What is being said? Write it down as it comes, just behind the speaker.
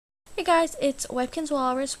Hey guys, it's Webkins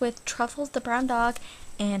Walrus with Truffles the brown dog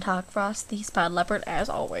and Hogfrost the spotted leopard as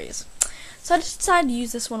always. So I just decided to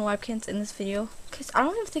use this one Webkins in this video because I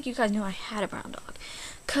don't even think you guys knew I had a brown dog.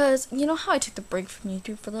 Because you know how I took the break from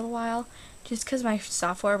YouTube for a little while just because my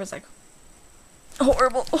software was like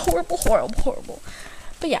horrible.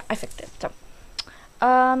 But yeah, I fixed it.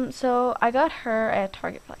 So I got her at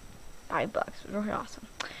Target for like $5. It was really awesome.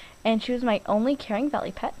 And she was my only carrying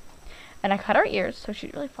belly pet. And I cut her ears, so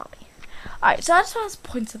she's really floppy. Alright, so I just want to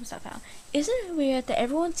point some stuff out. Isn't it weird that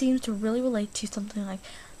everyone seems to really relate to something like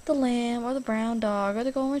the lamb, or the brown dog, or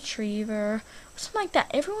the golden retriever, or something like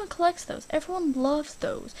that? Everyone collects those. Everyone loves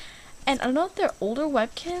those. And I don't know if they're older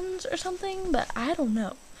Webkins or something, but I don't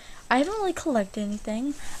know. I don't really collect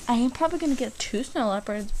anything. I am probably going to get 2 snow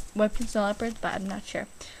leopards, Webkin snow leopards, but I'm not sure.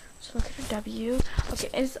 So look at her W. Okay,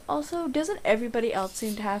 it's also, doesn't everybody else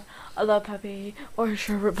seem to have a love puppy, or a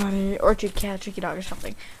sherbet bunny, or a chicky cat, chicky dog, or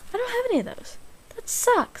something? I don't have any of those. That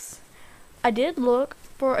sucks. I did look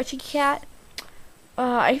for a chicky cat.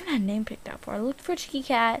 I even had a name picked out for it. I looked for a chicky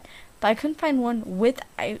cat, but I couldn't find one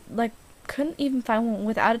couldn't even find one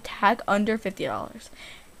without a tag under $50.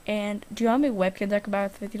 And do you want me Webkins I could buy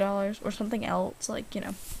with $50 or something else?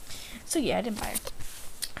 So yeah, I didn't buy it.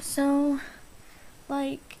 So,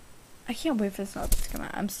 I can't wait for this novel to come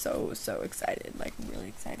out. I'm so excited, really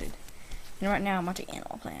excited. And right now I'm watching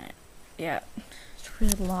Animal Planet. Yeah, it's a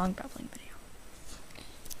really long babbling video.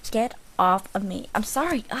 Get off of me. I'm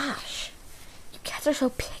sorry, gosh. You cats are so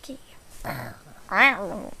picky.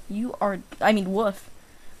 You are, woof.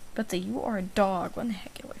 But you are a dog. When the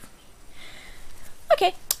heck, get away from me.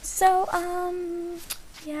 Okay, so,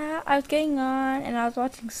 yeah, I was getting on and I was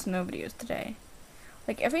watching snow videos today.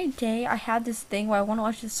 Every day I have this thing where I want to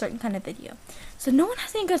watch a certain kind of video. So no one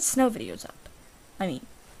has any good snow videos up.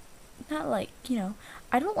 Not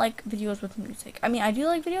I don't like videos with music. I do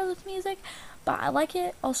like videos with music, but I like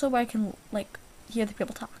it also where I can, hear the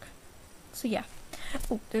people talk. So yeah.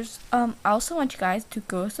 Oh, there's, I also want you guys to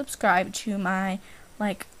go subscribe to my,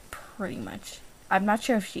 pretty much, I'm not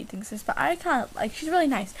sure if she thinks this, but I kind of, she's really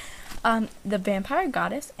nice. The Vampire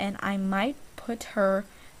Goddess, and I might put her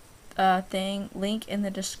link in the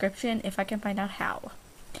description if I can find out how.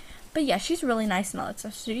 But yeah, she's really nice and all that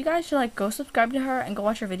stuff. So you guys should go subscribe to her and go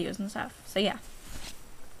watch her videos and stuff. So yeah.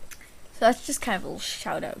 So that's just kind of a little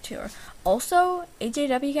shout out to her. Also,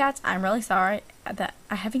 AJW cats, I'm really sorry that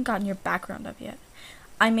I haven't gotten your background up yet.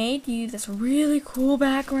 I made you this really cool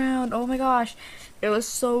background. Oh my gosh. It was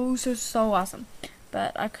so awesome.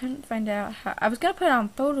 But I couldn't find out how. I was gonna put it on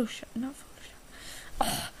Photoshop. Not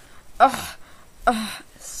Photoshop.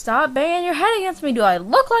 Stop banging your head against me. Do I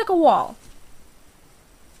look like a wall?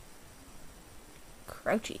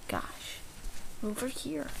 Crouchy, gosh. Over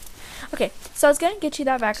here. Okay, so I was going to get you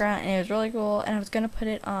that background, and it was really cool, and I was going to put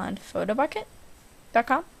it on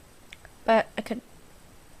photobucket.com, but I couldn't.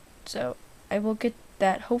 So I will get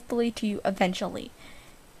that hopefully to you eventually.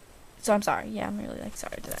 So I'm sorry. Yeah, I'm really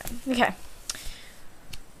sorry to that. Okay.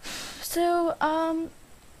 So,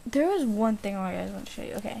 there was one thing I guys want to show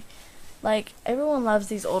you. Okay. Everyone loves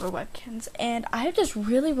these older Webkins, and I just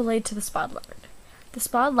really relate to the spotted leopard. The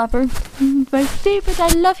spotted leopard is my favorite. I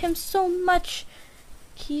love him so much.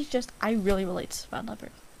 I really relate to spotted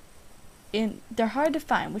leopard. And they're hard to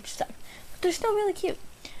find, which sucks. But they're still really cute.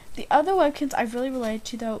 The other Webkins I really relate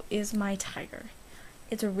to, though, is my tiger.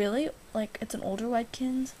 It's a really, it's an older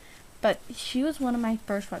Webkins, but she was one of my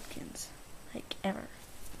first Webkins, ever.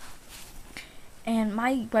 And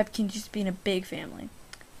my Webkins used to be in a big family.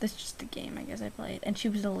 That's just the game, I guess, I played. And she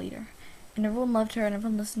was the leader. And everyone loved her, and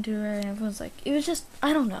everyone listened to her, and everyone's it was just,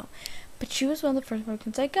 I don't know. But she was one of the first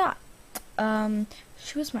Webkins I got.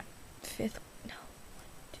 She was my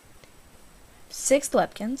sixth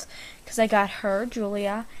Webkins, because I got her,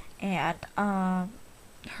 Julia, and,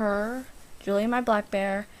 Julia, my black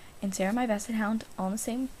bear, and Sarah, my basset hound, all in the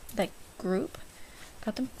same, group.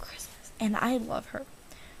 Got them for Christmas, and I love her.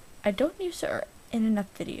 I don't use her in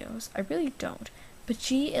enough videos. I really don't. But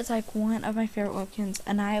she is one of my favorite Webkins,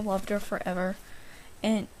 and I have loved her forever.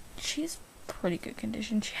 And she's pretty good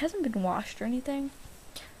condition. She hasn't been washed or anything.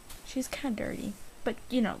 She's kind of dirty. But,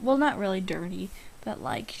 well, not really dirty. But,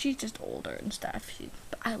 she's just older and stuff.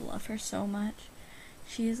 But I love her so much.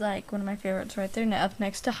 She's, one of my favorites right there, up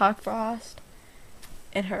next to Hogfrost.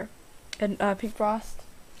 And her. And, Pink Frost.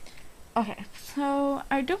 Okay, so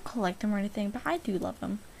I don't collect them or anything, but I do love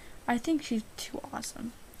them. I think she's too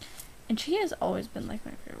awesome. And she has always been, my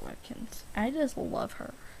favorite Webkins. I just love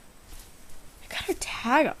her. I got her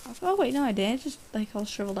tag off. Oh, wait, no, I didn't. It's just, all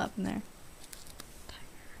shriveled up in there.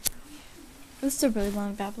 This is a really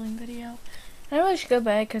long babbling video. I really should go to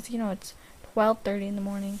bed because, it's 12:30 in the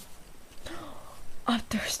morning. I'm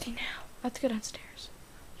thirsty now. Let's go downstairs.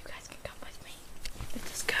 You guys can come with me.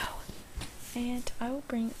 Let's go. And I will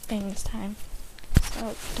bring things this time.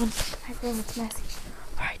 So don't sit in my room, it's messy.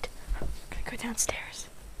 Alright, I'm gonna go downstairs.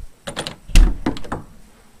 Downstairs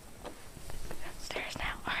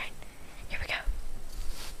now. Alright, here we go.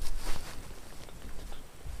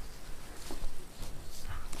 Oh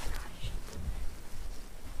my gosh.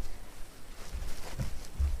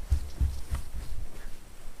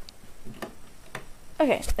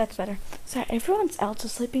 Okay, that's better. Sorry, everyone's else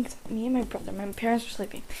is sleeping except me and my brother. My parents are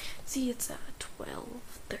sleeping. See, it's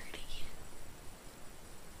 12:30.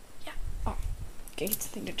 Yeah. Oh, okay, get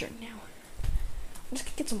something to drink now. I'm just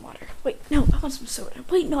gonna get some water. Wait, no, I want some soda.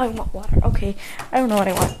 Wait, no, I want water. Okay, I don't know what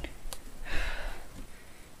I want.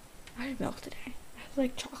 I had milk today. I had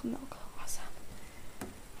like chocolate milk. Awesome.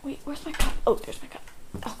 Wait, where's my cup? Oh, there's my cup.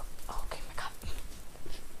 Oh, okay, my cup.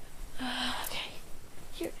 Okay,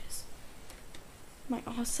 here it is. My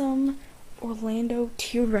awesome Orlando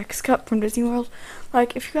T-Rex cup from Disney World.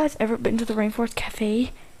 Like, if you guys ever been to the Rainforest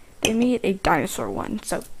Cafe, they made a dinosaur one.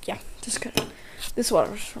 So yeah, just good. This water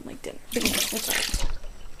was from like dinner. But yeah, that's right.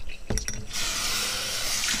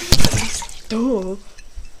 Duh. Oh,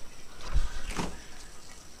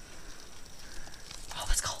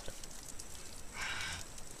 it's cold.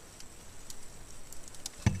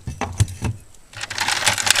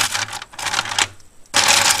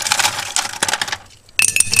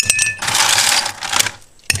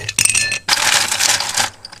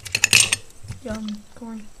 Yum,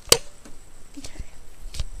 corn. Okay.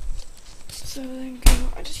 So then go.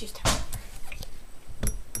 I just used towel.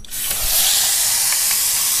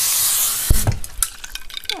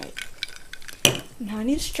 Alright. Now I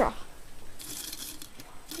need a straw.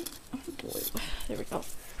 Oh boy. There we go.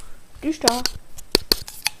 Do straw.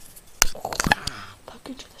 Poke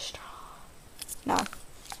into the straw. Now.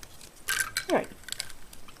 Alright.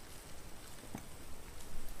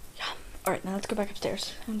 Yeah. Alright, now let's go back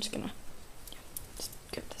upstairs. I'm just gonna just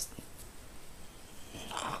get this thing.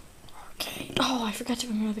 Okay. Oh, I forgot to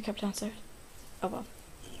bring another cup downstairs. Oh well.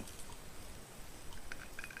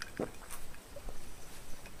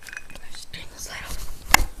 Just turn this light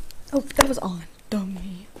off. Oh, that was on.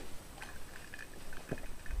 Dummy.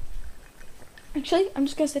 Actually, I'm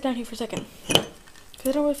just gonna sit down here for a second. Because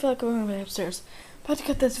I don't really feel like going over upstairs. I'm about to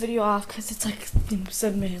cut this video off because it's like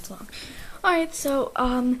 7 minutes long. Alright, so,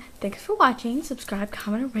 thanks for watching. Subscribe,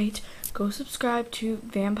 comment, and rate. Go subscribe to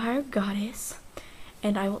Vampire Goddess.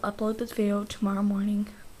 And I will upload this video tomorrow morning.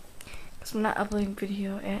 Because I'm not uploading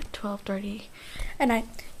video at 12:30 at night.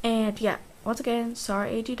 And yeah, once again,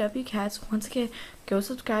 sorry AGW cats. Once again, go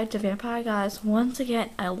subscribe to Vampire Goddess. Once again,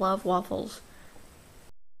 I love waffles.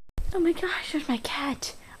 Oh my gosh, there's my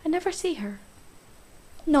cat. I never see her.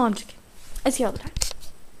 No, I'm just kidding. I see her all the time.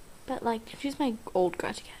 But like, she's my old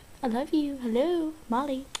grudge cat. I love you. Hello,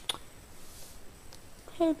 Molly.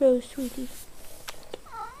 Hello, sweetie.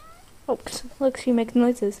 Oh, look, she makes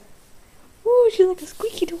noises. Ooh, she's like a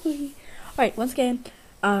squeaky toy. Alright, once again,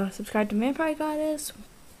 subscribe to Vampire Goddess.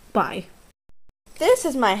 Bye. This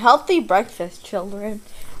is my healthy breakfast, children.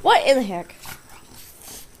 What in the heck?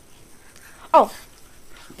 Oh,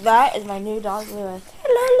 that is my new dog, Lewis.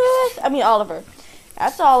 Hello, Lewis. I mean, Oliver.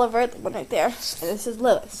 That's Oliver, the one right there. And this is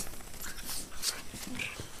Lewis.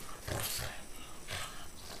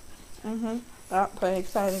 That's pretty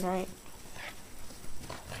exciting, right?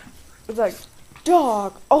 It's like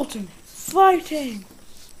dog ultimate fighting.